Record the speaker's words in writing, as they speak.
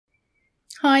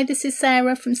Hi, this is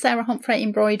Sarah from Sarah Homfray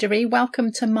Embroidery.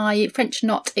 Welcome to my French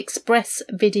Knot Express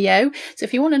video. So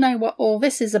if you want to know what all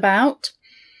this is about,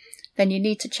 then you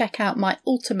need to check out my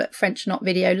ultimate French knot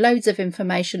video. Loads of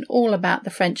information all about the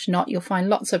French knot. You'll find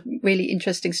lots of really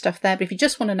interesting stuff there. But if you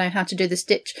just want to know how to do the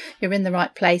stitch, you're in the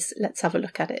right place. Let's have a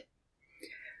look at it.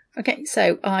 Okay,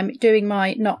 so I'm doing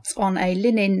my knots on a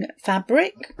linen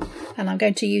fabric and I'm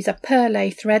going to use a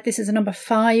perlé thread. This is a number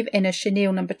 5 in a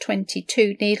chenille number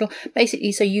 22 needle,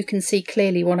 basically so you can see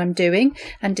clearly what I'm doing.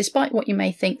 And despite what you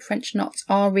may think, French knots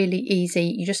are really easy.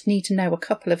 You just need to know a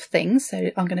couple of things.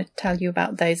 So I'm going to tell you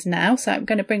about those now. So I'm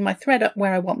going to bring my thread up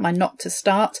where I want my knot to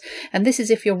start. And this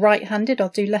is if you're right-handed. I'll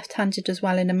do left-handed as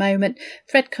well in a moment.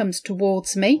 Thread comes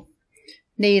towards me.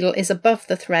 Needle is above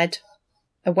the thread,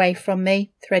 away from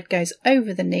me. Thread goes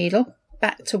over the needle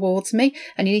back towards me,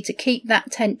 and you need to keep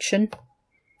that tension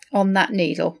on that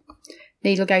needle.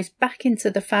 Needle goes back into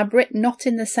the fabric, not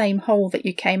in the same hole that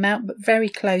you came out, but very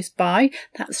close by.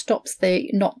 That stops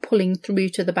the knot pulling through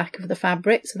to the back of the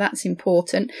fabric, so that's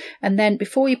important. And then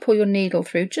before you pull your needle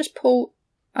through, just pull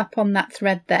up on that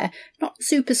thread there, not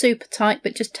super tight,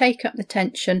 but just take up the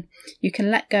tension. You can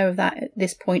let go of that at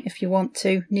this point if you want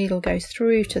to. Needle goes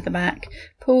through to the back,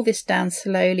 pull this down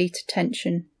slowly to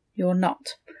tension your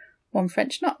knot. One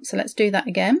French knot. So let's do that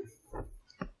again.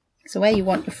 So where you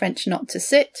want your French knot to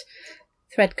sit,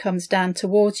 thread comes down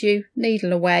towards you,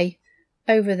 needle away,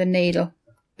 over the needle,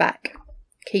 back.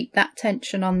 Keep that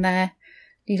tension on there.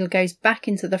 Needle goes back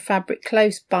into the fabric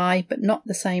close by, but not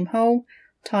the same hole.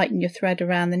 Tighten your thread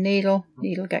around the needle.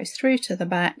 Needle goes through to the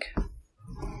back.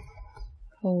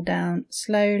 Pull down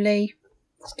slowly.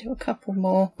 Let's do a couple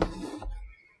more.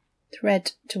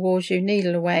 Thread towards you,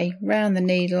 needle away, round the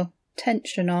needle,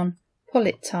 tension on, pull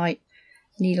it tight.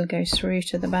 Needle goes through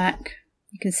to the back.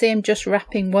 You can see I'm just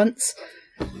wrapping once.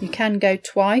 You can go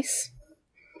twice.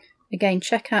 Again,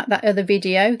 check out that other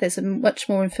video. There's much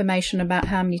more information about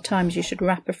how many times you should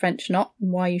wrap a French knot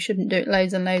and why you shouldn't do it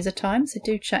loads and loads of times. So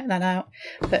do check that out.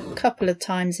 But a couple of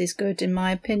times is good in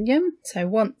my opinion. So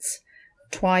once,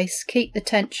 twice, keep the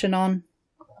tension on,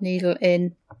 needle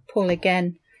in, pull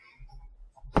again,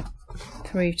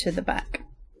 through to the back.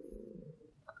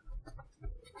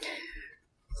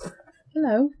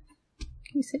 Hello.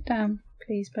 Can you sit down,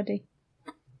 please, buddy?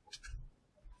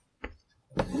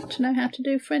 Want to know how to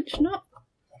do French knot?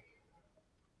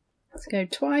 Let's go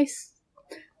twice.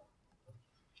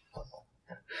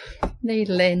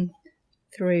 Needle in,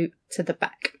 through to the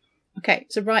back. Okay,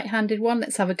 it's a right-handed one.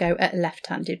 Let's have a go at a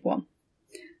left-handed one.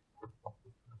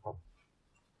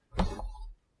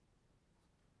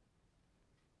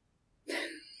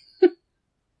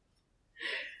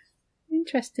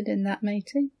 Interested in that,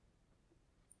 matey?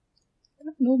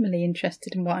 Not normally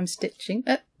interested in what I'm stitching.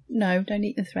 No, don't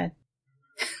eat the thread.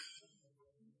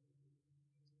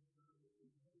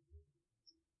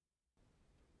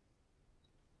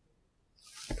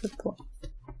 Good boy.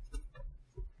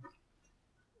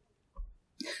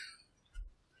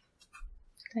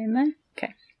 Stay in there.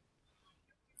 Okay.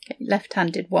 Okay,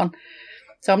 left-handed one.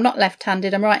 So I'm not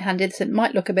left-handed, I'm right-handed, so it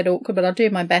might look a bit awkward, but I'll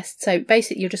do my best. So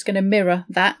basically you're just going to mirror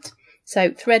that. So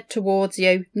thread towards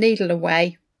you, needle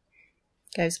away,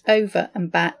 goes over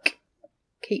and back.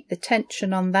 Keep the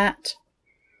tension on that.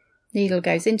 Needle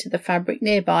goes into the fabric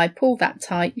nearby, pull that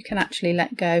tight. You can actually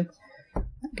let go.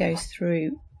 That goes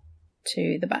through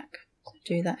to the back. So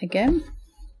do that again.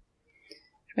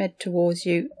 Thread towards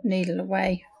you, needle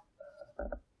away.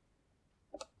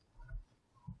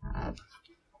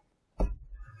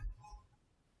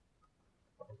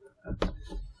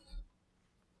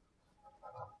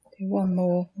 Do one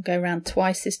more. We'll go around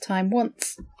twice this time.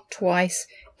 Once, twice.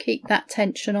 Keep that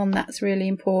tension on, that's really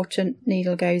important.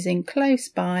 Needle goes in close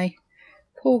by.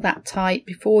 Pull that tight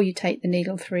before you take the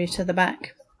needle through to the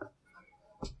back.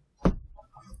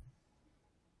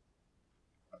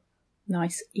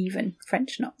 Nice even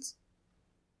French knots.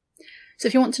 So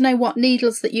if you want to know what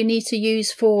needles that you need to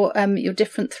use for your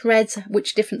different threads,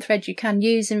 which different threads you can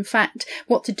use, in fact,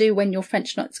 what to do when your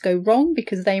French knots go wrong,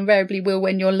 because they invariably will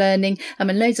when you're learning,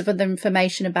 and loads of other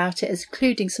information about it,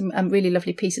 including some really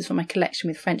lovely pieces from my collection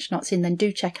with French knots in, then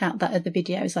do check out that other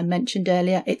video as I mentioned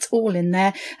earlier. It's all in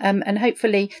there, and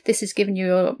hopefully this has given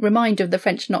you a reminder of the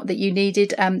French knot that you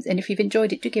needed, and if you've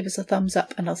enjoyed it, do give us a thumbs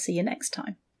up, and I'll see you next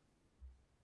time.